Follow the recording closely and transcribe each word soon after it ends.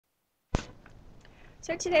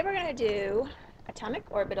So today we're going to do atomic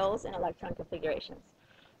orbitals and electron configurations.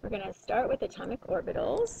 We're going to start with atomic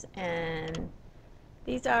orbitals, and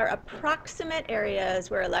these are approximate areas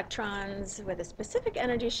where electrons with a specific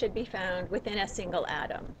energy should be found within a single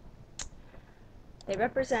atom. They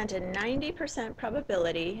represent a 90%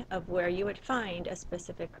 probability of where you would find a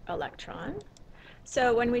specific electron.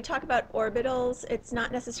 So when we talk about orbitals, it's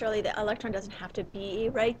not necessarily the electron doesn't have to be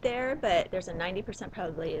right there, but there's a 90%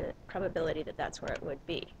 probability that that's where it would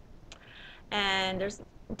be. And there's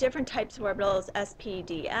different types of orbitals, S, P,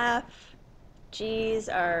 D, F. G's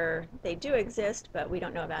they do exist, but we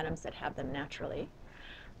don't know of atoms that have them naturally.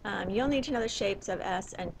 You'll need to know the shapes of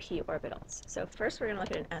S and P orbitals. So first we're going to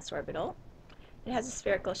look at an S orbital. It has a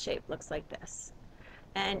spherical shape, looks like this.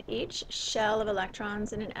 And each shell of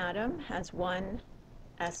electrons in an atom has one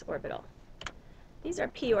S orbital. These are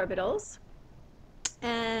P orbitals,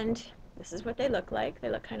 and this is what they look like. They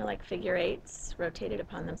look kind of like figure eights rotated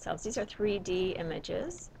upon themselves. These are 3D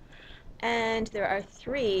images, and there are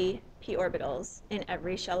 3 P orbitals in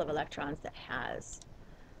every shell of electrons that has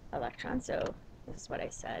electrons. So this is what I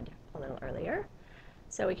said a little earlier.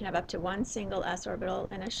 So we can have up to 1 single S orbital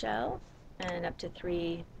in a shell and up to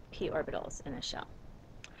 3 P orbitals in a shell.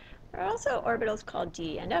 There are also orbitals called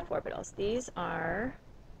D and F orbitals. These are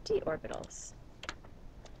D orbitals.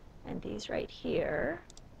 And these right here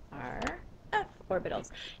are F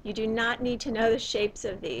orbitals. You do not need to know the shapes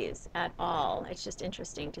of these at all. It's just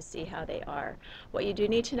interesting to see how they are. What you do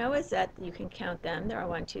need to know is that you can count them. There are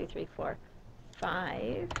 1, 2, 3, 4,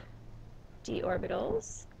 5 D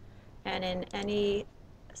orbitals. And in any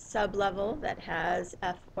sublevel that has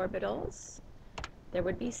F orbitals, there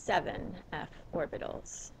would be 7 F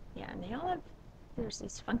orbitals. Yeah, and they all have, there's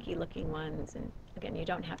these funky looking ones, and again, you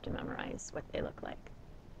don't have to memorize what they look like.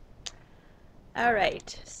 All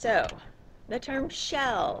right, so the term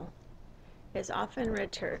shell is often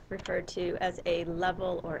referred to as a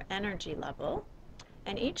level or energy level,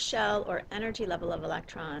 and each shell or energy level of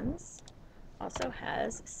electrons also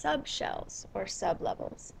has subshells or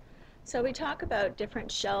sublevels. So we talk about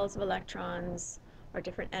different shells of electrons or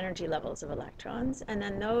different energy levels of electrons, and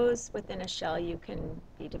then those within a shell you can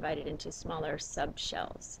be divided into smaller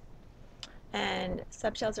subshells. And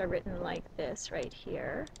subshells are written like this right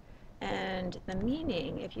here, and the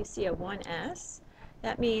meaning, if you see a 1s,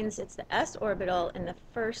 that means it's the S orbital in the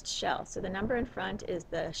first shell. So the number in front is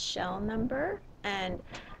the shell number, and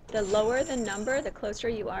the lower the number, the closer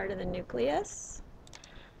you are to the nucleus.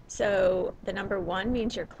 So the number 1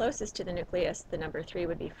 means you're closest to the nucleus. The number 3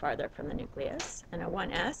 would be farther from the nucleus. And a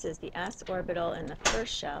 1s is the S orbital in the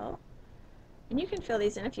first shell. And you can fill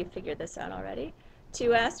these in if you figured this out already.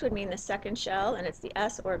 2s would mean the second shell, and it's the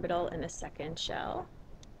S orbital in the second shell.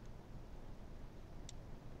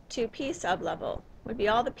 2p sublevel would be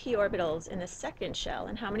all the p orbitals in the second shell.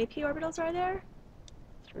 And how many p orbitals are there?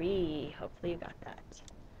 3. Hopefully you got that.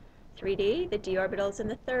 3D, the d orbitals in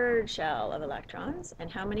the third shell of electrons. And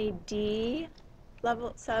how many d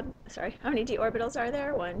orbitals are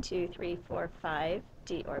there? 1, 2, 3, 4, 5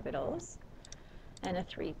 d orbitals. And a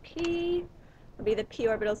 3p would be the p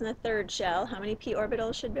orbitals in the third shell. How many p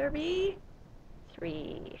orbitals should there be?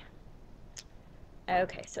 3.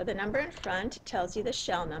 Okay, so the number in front tells you the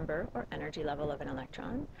shell number or energy level of an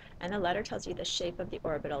electron, and the letter tells you the shape of the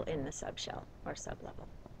orbital in the subshell or sublevel.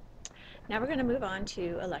 Now we're going to move on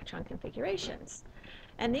to electron configurations.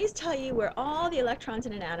 And these tell you where all the electrons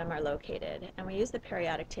in an atom are located. And we use the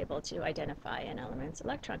periodic table to identify an element's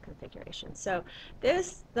electron configuration. So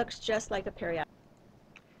this looks just like a periodic.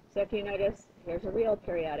 So if you notice, here's a real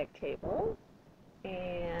periodic table.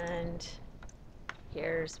 And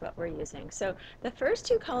here's what we're using. So the first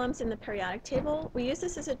 2 columns in the periodic table, we use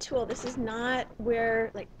this as a tool. This is not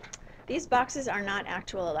where, these boxes are not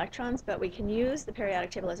actual electrons, but we can use the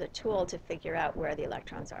periodic table as a tool to figure out where the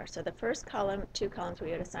electrons are. So the first 2 columns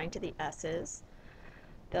we would assign to the S's.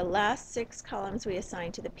 The last 6 columns we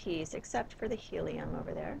assign to the P's, except for the helium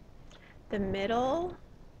over there. The middle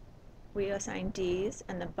we assign D's,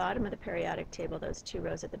 and the bottom of the periodic table, those 2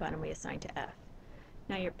 rows at the bottom, we assign to F.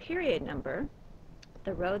 Now your period number,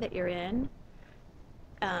 the row that you're in,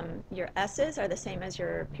 your S's are the same as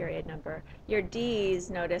your period number. Your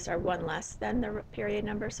D's, notice, are 1 less than the period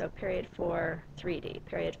number, so period 4, 3D,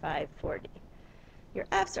 period 5, 4D. Your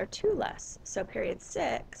F's are 2 less, so period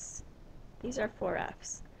 6, these are 4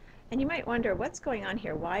 F's. And you might wonder, what's going on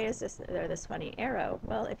here? Why is there this funny arrow?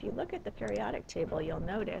 Well, if you look at the periodic table, you'll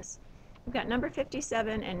notice we've got number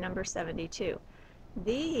 57 and number 72.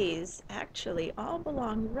 These actually all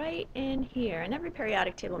belong right in here, and every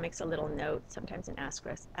periodic table makes a little note, sometimes an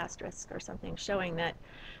asterisk or something, showing that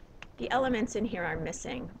The elements in here are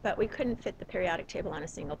missing, but we couldn't fit the periodic table on a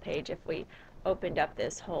single page if we opened up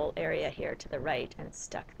this whole area here to the right and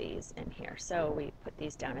stuck these in here. So we put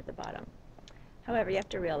these down at the bottom. However, you have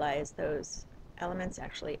to realize those elements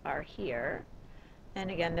actually are here. And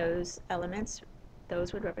again, those elements,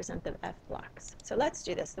 those would represent the F blocks. So let's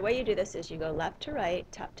do this. The way you do this is you go left to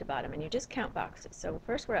right, top to bottom, and you just count boxes. So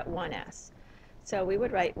first we're at 1s. So we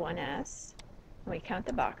would write 1s, and we count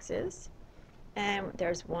the boxes, and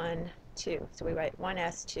there's 1, 2. So we write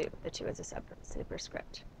 1s2. The 2 is a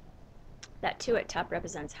superscript. That 2 at top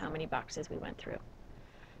represents how many boxes we went through.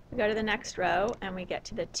 We go to the next row, and we get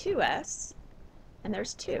to the 2s, and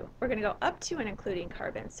there's 2. We're going to go up to and including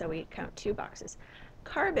carbon, so we count 2 boxes.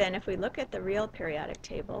 Carbon, if we look at the real periodic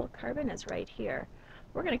table, carbon is right here.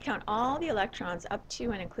 We're going to count all the electrons up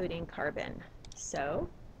to and including carbon. So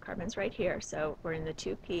carbon's right here, so we're in the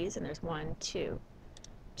 2p's, and there's 1, 2.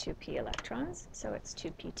 2p electrons, so it's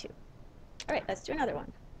 2p2. All right, let's do another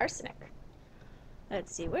one. Arsenic.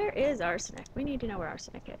 Let's see, where is arsenic? We need to know where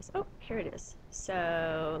arsenic is. Oh, here it is.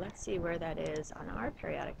 So let's see where that is on our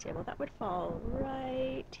periodic table. That would fall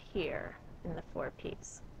right here in the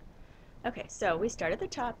 4p's. Okay, so we start at the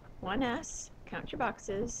top, 1s, count your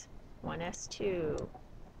boxes, 1s2,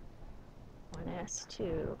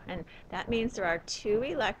 1s2, and that means there are 2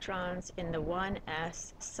 electrons in the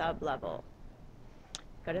 1s sublevel.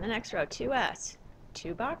 Go to the next row, 2s,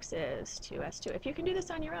 2 boxes, 2s2. If you can do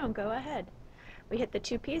this on your own, go ahead. We hit the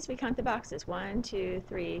 2p's, we count the boxes, 1, 2,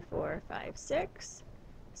 3, 4, 5, 6.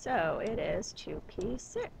 So it is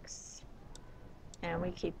 2p6. And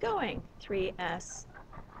we keep going, 3s,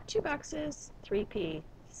 2 boxes, 3p,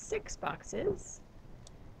 6 boxes.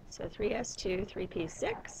 So 3s2,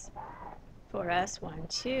 3p6, 4s, 1,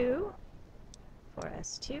 2,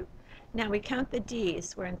 4s2. Now we count the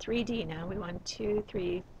D's. We're in 3D now. We want 2,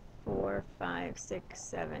 3, 4, 5, 6,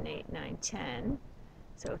 7, 8, 9, 10.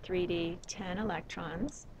 So 3D, 10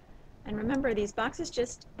 electrons. And remember, these boxes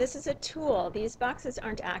this is a tool. These boxes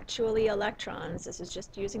aren't actually electrons. This is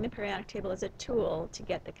just using the periodic table as a tool to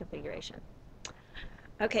get the configuration.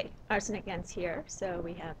 Okay, arsenic ends here. So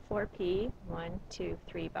we have 4p, 1, 2,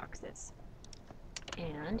 3 boxes.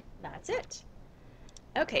 And that's it.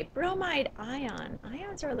 Okay, bromide ion.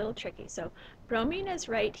 Ions are a little tricky. So bromine is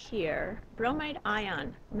right here. Bromide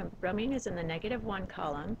ion, remember, bromine is in the -1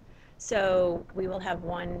 column. So we will have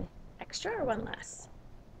 1 extra or 1 less?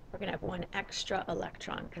 We're going to have 1 extra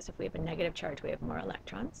electron, because if we have a negative charge, we have more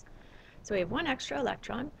electrons. So we have 1 extra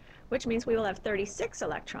electron, which means we will have 36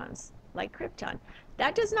 electrons, like krypton.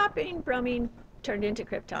 That does not mean bromine turned into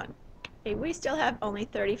krypton. Okay, we still have only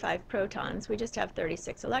 35 protons. We just have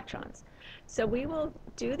 36 electrons. So we will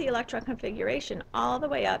do the electron configuration all the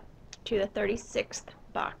way up to the 36th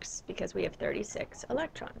box, because we have 36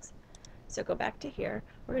 electrons. So go back to here.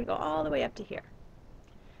 We're going to go all the way up to here.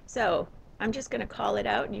 So I'm just going to call it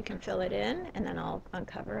out, and you can fill it in, and then I'll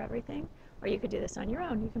uncover everything. Or you could do this on your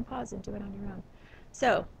own. You can pause and do it on your own.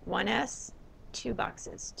 So 1s, 2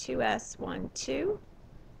 boxes. 2s, 1, 2.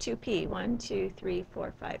 2p, 1, 2, 3,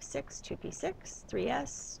 4, 5, 6. 2p6.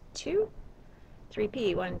 3s, 2.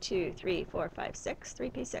 3p, 1, 2, 3, 4, 5, 6.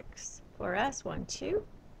 3p6. 4s, 1, 2.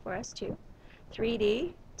 4s2.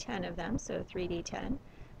 3d, 10 of them, so 3d, 10.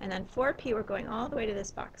 And then 4p, we're going all the way to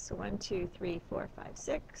this box. So 1, 2, 3, 4, 5,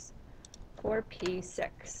 6.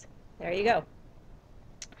 4p6. There you go.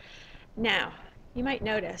 Now, you might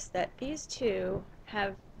notice that these two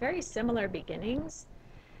have very similar beginnings.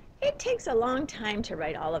 It takes a long time to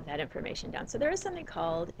write all of that information down. So there is something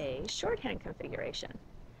called a shorthand configuration.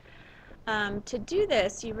 To do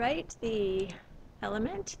this, you write the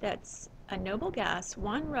element that's a noble gas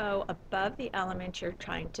 1 row above the element you're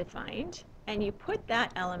trying to find, and you put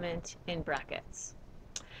that element in brackets.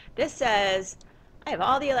 This says, I have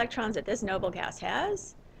all the electrons that this noble gas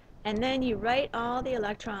has, and then you write all the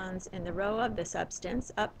electrons in the row of the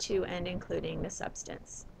substance up to and including the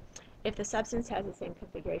substance. If the substance has the same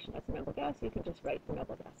configuration as the noble gas, you can just write the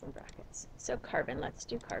noble gas in brackets. So carbon, let's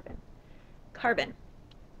do carbon. Carbon,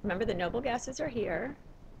 remember the noble gases are here,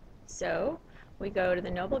 so we go to the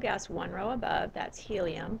noble gas 1 row above, that's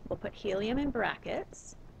helium. We'll put helium in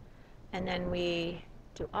brackets, and then we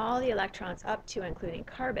do all the electrons up to including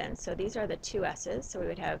carbon. So these are the 2s's, so we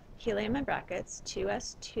would have helium in brackets,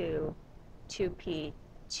 2s2,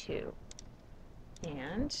 2p2.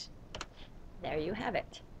 And there you have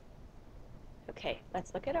it. Okay,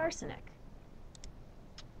 let's look at arsenic.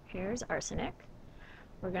 Here's arsenic.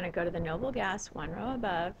 We're going to go to the noble gas 1 row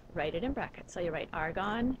above, write it in brackets. So you write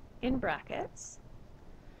argon in brackets,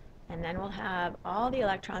 and then we'll have all the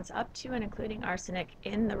electrons up to and including arsenic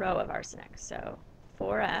in the row of arsenic. So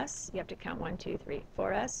 4s, you have to count 1, 2, 3,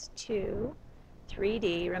 4s2,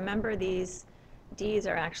 3d. Remember these d's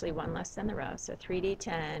are actually one less than the row, so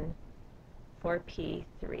 3d10,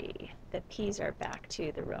 4p3. The p's are back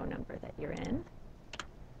to the row number that you're in,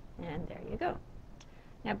 and there you go.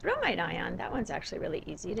 Now bromide ion, that one's actually really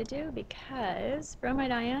easy to do because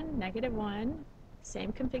bromide ion, -1,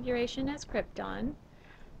 same configuration as krypton,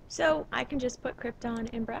 so I can just put krypton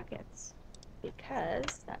in brackets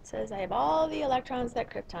because that says I have all the electrons that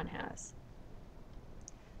krypton has.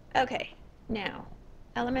 Okay, now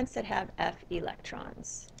elements that have F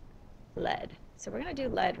electrons. Lead. So we're going to do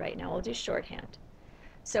lead right now. We'll do shorthand.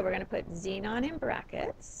 So we're going to put xenon in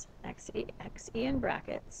brackets, Xe in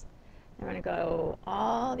brackets, and we're going to go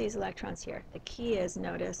all these electrons here. The key is,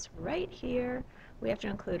 notice right here, we have to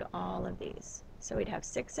include all of these. So we'd have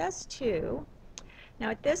 6s2. Now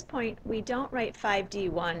at this point, we don't write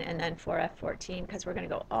 5d1 and then 4f14 because we're going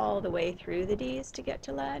to go all the way through the d's to get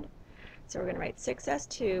to lead. So we're going to write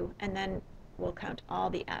 6s2 and then we'll count all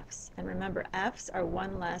the f's. And remember, f's are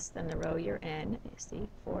one less than the row you're in. You see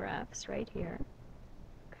 4 f's right here.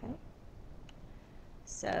 Okay.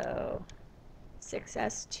 So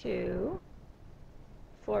 6s2,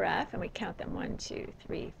 4f, and we count them 1, 2,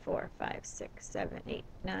 3, 4, 5, 6, 7, 8,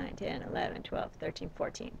 9, 10, 11, 12, 13,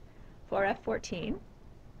 14. 4f14.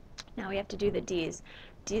 Now we have to do the d's.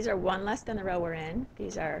 D's are one less than the row we're in.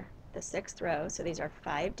 These are the 6th row, so these are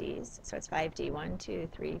 5 d's. So it's 5d, 1, 2,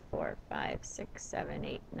 3, 4, 5, 6, 7,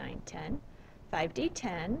 8, 9, 10.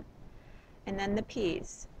 5d10, and then the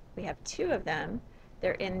p's. We have 2 of them.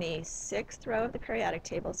 They're in the 6th row of the periodic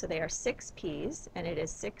table, so they are 6 p's, and it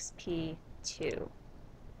is 6p2.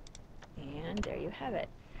 And there you have it.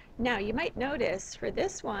 Now you might notice for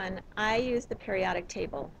this one, I used the periodic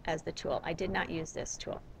table as the tool. I did not use this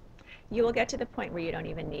tool. You will get to the point where you don't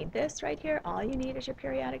even need this right here. All you need is your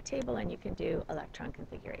periodic table and you can do electron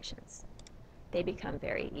configurations. They become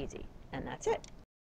very easy, and that's it.